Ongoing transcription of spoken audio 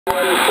14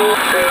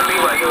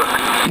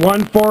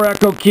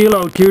 Echo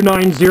Kilo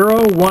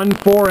 290,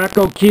 14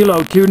 Echo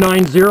Kilo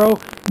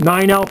 290,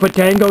 9 Alpha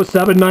Tango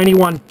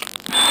 791.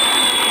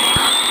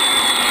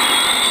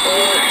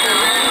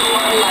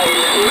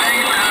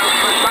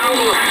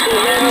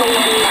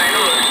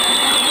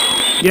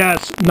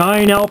 Yes,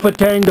 9 Alpha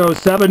Tango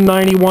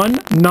 791,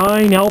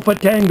 9 Alpha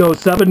Tango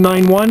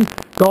 791,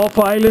 Gulf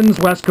Islands,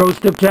 west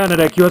coast of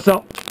Canada,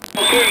 QSL.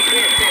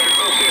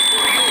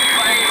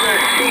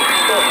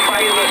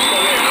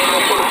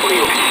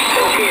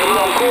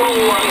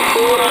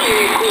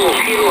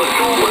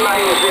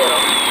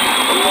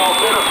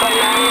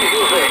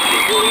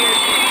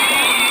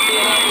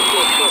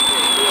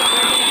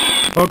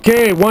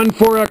 Okay,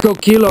 14 Echo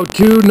Kilo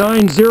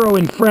 290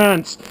 in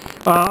France.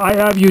 I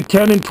have you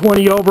 10 and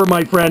 20 over,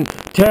 my friend.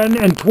 10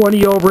 and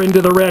 20 over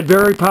into the red.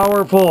 Very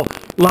powerful,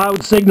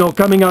 loud signal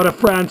coming out of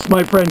France,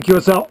 my friend,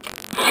 QSL.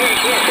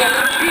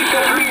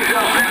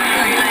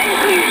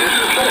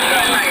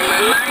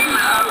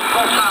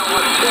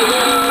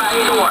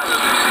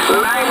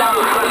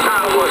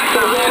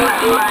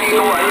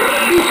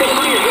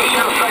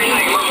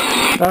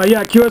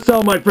 Yeah,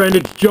 QSL, my friend,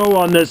 it's Joe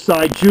on this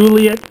side.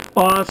 Juliet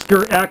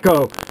Oscar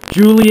Echo.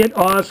 Juliet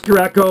Oscar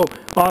Echo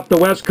off the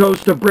west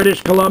coast of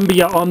British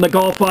Columbia on the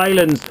Gulf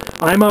Islands.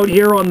 I'm out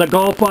here on the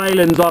Gulf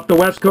Islands off the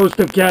west coast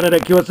of Canada,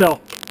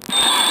 QSL.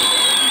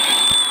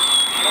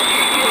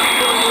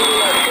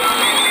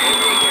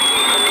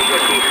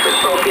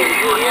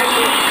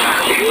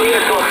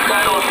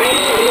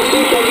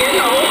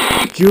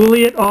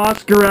 Juliet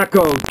Oscar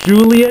Echo.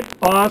 Juliet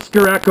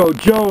Oscar Echo.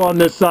 Joe on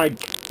this side.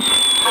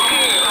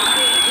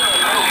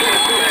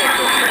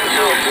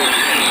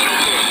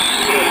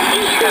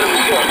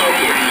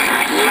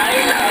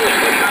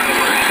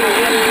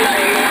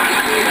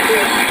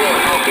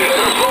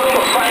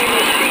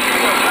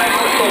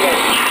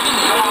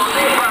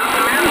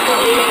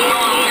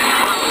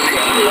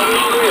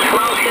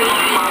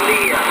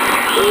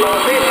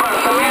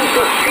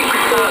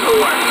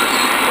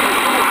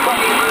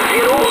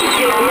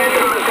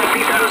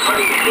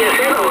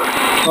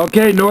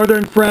 Okay,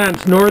 Northern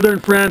France,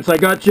 I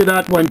got you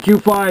that one.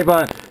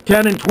 Q5,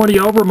 10 and 20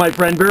 over, my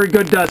friend. Very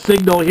good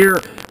signal here.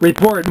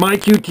 Report, my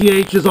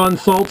QTH is on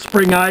Salt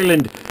Spring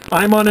Island.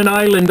 I'm on an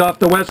island off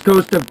the west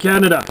coast of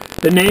Canada.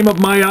 The name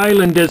of my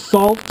island is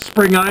Salt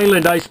Spring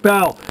Island. I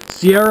spell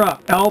Sierra,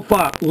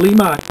 Alpha,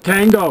 Lima,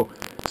 Tango.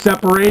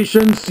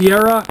 Separation,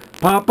 Sierra,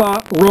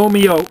 Papa,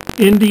 Romeo,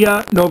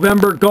 India,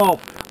 November,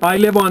 Golf. I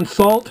live on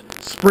Salt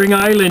Spring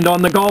Island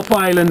on the Gulf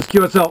Islands,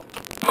 QSL.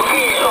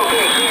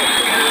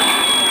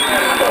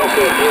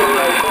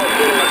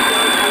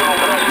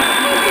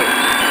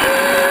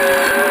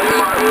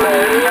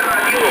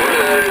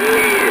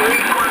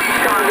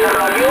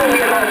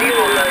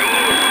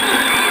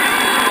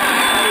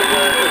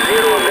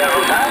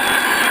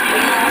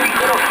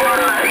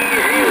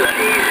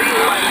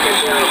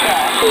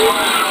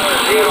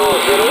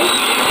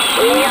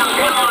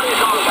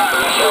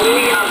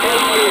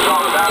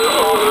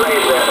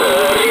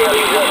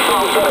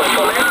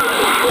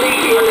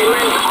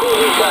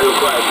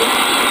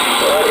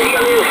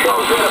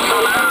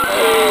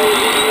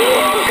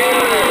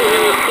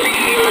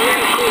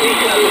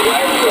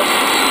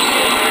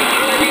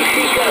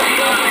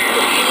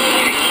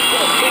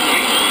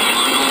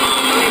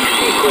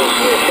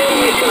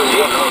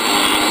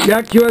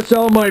 Yeah,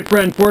 QSL, my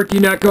friend,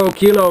 14 Echo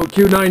Kilo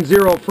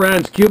 290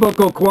 France,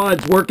 cubicle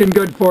quads, working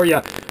good for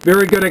you.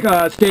 Very good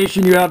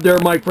station you have there,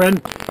 my friend.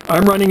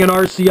 I'm running an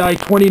RCI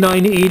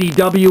 2980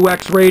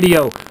 WX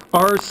radio.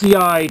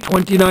 RCI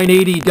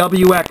 2980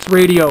 WX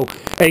radio.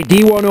 A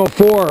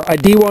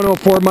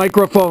D104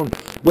 microphone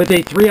with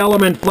a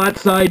 3-element flat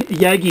side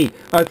Yagi,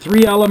 a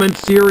 3-element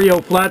stereo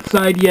flat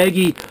side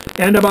Yagi,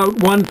 and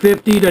about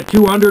 150 to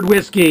 200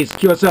 whiskeys,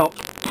 QSL.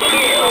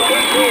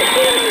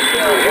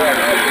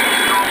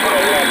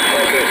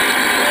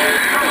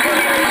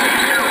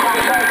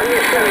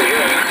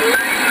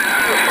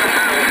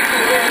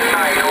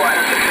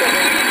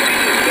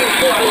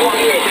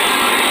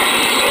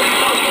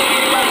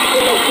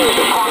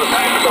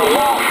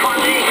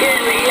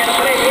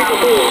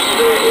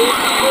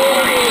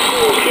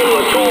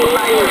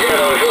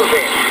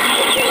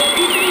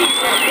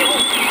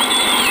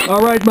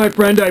 All right, my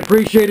friend, I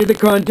appreciated the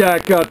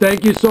contact.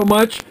 Thank you so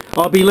much.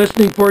 I'll be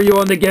listening for you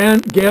on the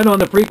again on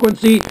the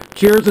frequency.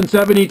 Cheers and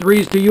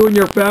 73s to you and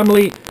your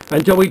family.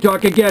 Until we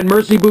talk again,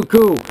 merci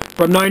beaucoup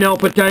from 9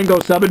 Alpha Tango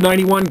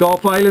 791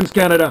 Gulf Islands,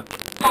 Canada.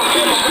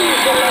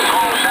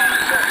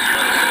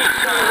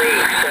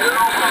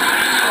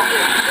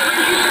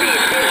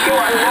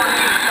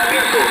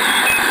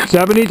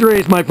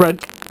 73s, my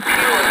friend.